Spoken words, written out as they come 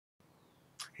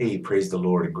Hey, praise the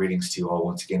Lord, and greetings to you all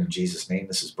once again in Jesus' name.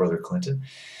 This is Brother Clinton.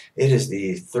 It is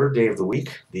the third day of the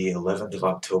week, the 11th of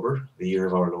October, the year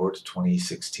of our Lord,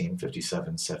 2016,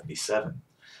 5777.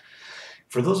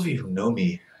 For those of you who know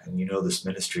me and you know this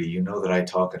ministry, you know that I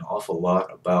talk an awful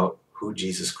lot about who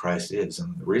Jesus Christ is.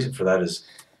 And the reason for that is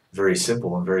very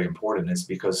simple and very important. It's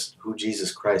because who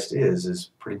Jesus Christ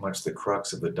is pretty much the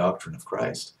crux of the doctrine of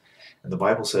Christ. And the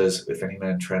Bible says, if any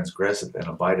man transgresseth and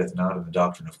abideth not in the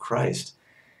doctrine of Christ,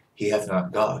 he hath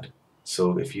not God.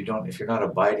 So if you're not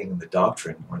abiding in the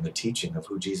doctrine or in the teaching of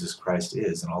who Jesus Christ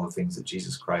is and all the things that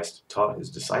Jesus Christ taught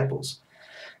his disciples,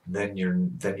 then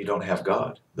you don't have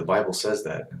God. The Bible says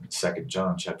that in 2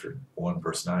 John chapter 1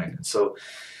 verse 9. And so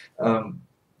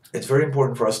it's very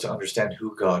important for us to understand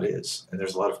who God is, and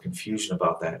there's a lot of confusion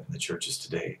about that in the churches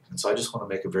today. And so I just want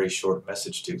to make a very short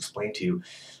message to explain to you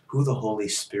who the Holy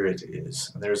Spirit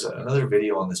is. And there's another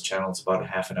video on this channel, it's about a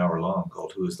half an hour long,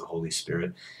 called Who is the Holy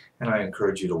Spirit? And I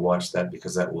encourage you to watch that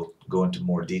because that will go into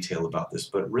more detail about this.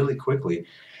 But really quickly,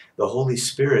 the Holy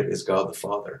Spirit is God the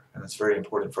Father, and it's very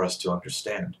important for us to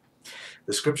understand.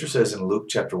 The scripture says in Luke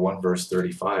chapter 1 verse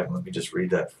 35, and let me just read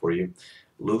that for you.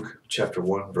 Luke chapter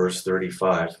 1 verse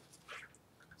 35.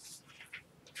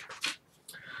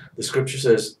 The scripture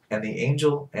says, "And the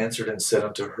angel answered and said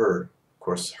unto her," of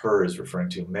course her is referring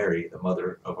to Mary, the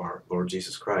mother of our Lord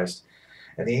Jesus Christ,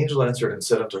 "And the angel answered and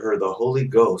said unto her, The Holy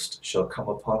Ghost shall come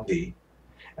upon thee,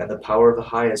 and the power of the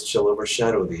highest shall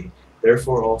overshadow thee.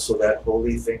 Therefore also that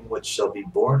holy thing which shall be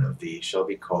born of thee shall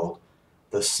be called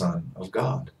the Son of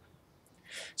God."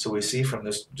 So we see from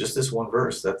this one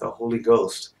verse that the Holy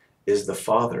Ghost is the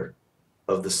Father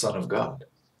of the Son of God.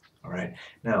 All right.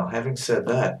 Now, having said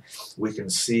that, we can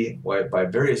see by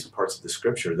various parts of the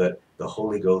scripture that the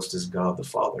Holy Ghost is God the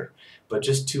Father. But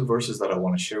just two verses that I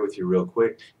want to share with you real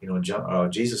quick.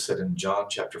 Jesus said in John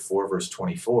chapter 4 verse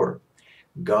 24,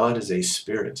 "God is a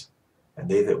spirit, and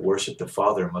they that worship the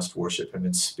Father must worship him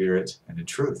in spirit and in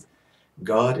truth."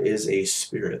 God is a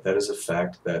spirit. That is a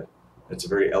fact that it's a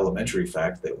very elementary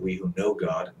fact that we who know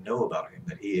God know about him,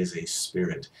 that he is a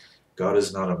spirit. God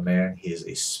is not a man, he is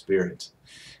a spirit.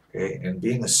 Okay? And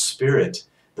being a spirit,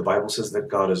 the Bible says that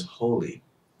God is holy.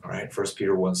 All right? 1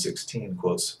 Peter 1:16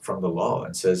 quotes from the law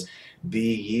and says,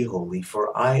 "Be ye holy,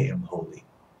 for I am holy."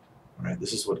 All right?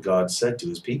 This is what God said to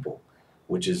his people,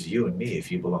 which is you and me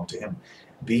if you belong to him.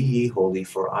 "Be ye holy,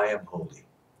 for I am holy."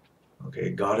 Okay?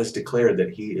 God has declared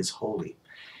that he is holy.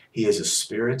 He is a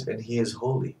spirit and he is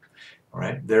holy. All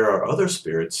right? There are other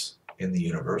spirits in the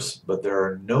universe, but there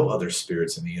are no other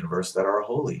spirits in the universe that are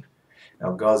holy.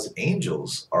 Now, God's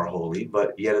angels are holy,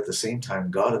 but yet at the same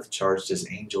time, God hath charged his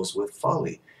angels with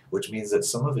folly, which means that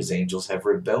some of his angels have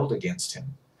rebelled against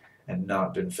him and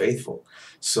not been faithful.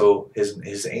 So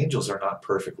his angels are not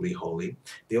perfectly holy.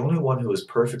 The only one who is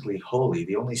perfectly holy,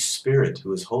 the only spirit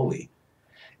who is holy,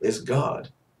 is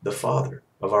God, the Father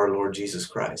of our Lord Jesus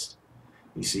Christ.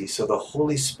 You see, so the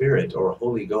Holy Spirit or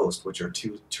Holy Ghost, which are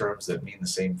two terms that mean the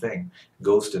same thing,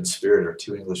 ghost and spirit are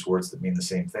two English words that mean the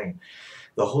same thing.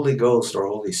 The Holy Ghost or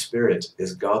Holy Spirit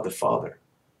is God the Father.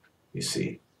 You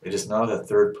see, it is not a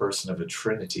third person of a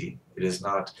Trinity. It is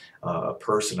not a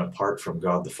person apart from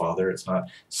God the Father. It's not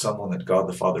someone that God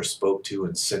the Father spoke to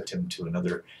and sent him to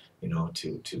another,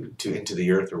 to into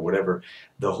the earth or whatever.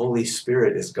 The Holy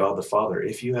Spirit is God the Father.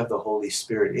 If you have the Holy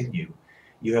Spirit in you,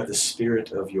 you have the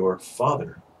Spirit of your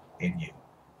Father in you.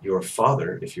 Your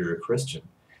Father, if you're a Christian,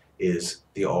 is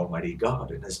the Almighty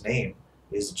God, and his name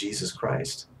is Jesus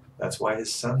Christ. That's why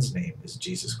his son's name is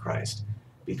Jesus Christ,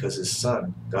 because his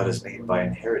son got his name by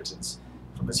inheritance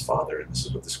from his father. And this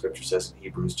is what the scripture says in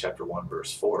Hebrews chapter 1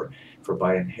 verse 4. "For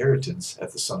by inheritance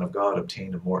hath the Son of God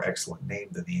obtained a more excellent name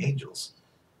than the angels."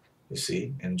 You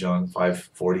see, in John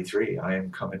 5:43, "I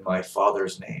am come in my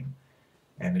Father's name."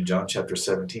 And in John chapter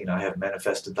 17, "I have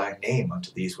manifested thy name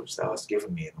unto these which thou hast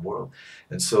given me in the world."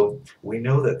 And so we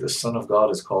know that the Son of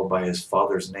God is called by his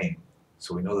Father's name.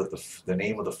 So we know that the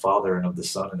name of the Father and of the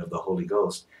Son and of the Holy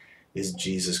Ghost is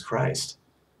Jesus Christ.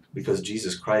 Because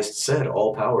Jesus Christ said,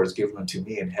 "All power is given unto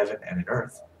me in heaven and in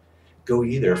earth. Go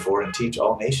ye therefore and teach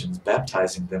all nations,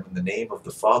 baptizing them in the name of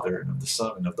the Father and of the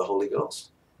Son and of the Holy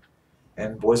Ghost."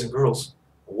 And boys and girls,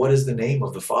 what is the name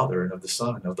of the Father and of the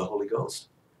Son and of the Holy Ghost?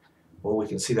 Well, we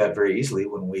can see that very easily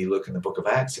when we look in the book of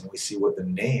Acts and we see what the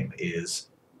name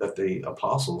is that the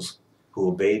apostles who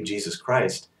obeyed Jesus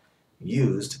Christ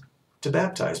used to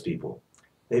baptize people.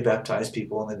 They baptized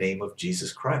people in the name of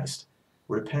Jesus Christ.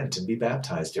 "Repent and be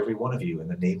baptized, every one of you, in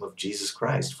the name of Jesus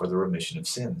Christ for the remission of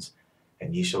sins,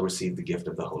 and ye shall receive the gift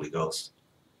of the Holy Ghost."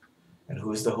 And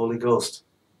who is the Holy Ghost?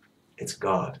 It's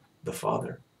God, the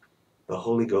Father. The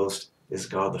Holy Ghost is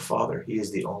God the Father. He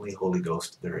is the only Holy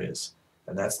Ghost there is.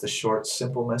 And that's the short,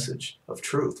 simple message of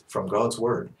truth from God's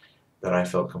Word that I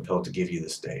felt compelled to give you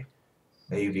this day.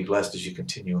 May you be blessed as you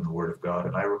continue in the Word of God,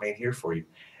 and I remain here for you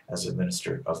as a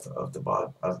minister of the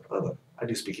body. I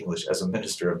do speak English, as a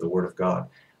minister of the Word of God,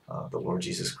 the Lord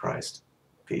Jesus Christ.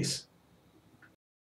 Peace.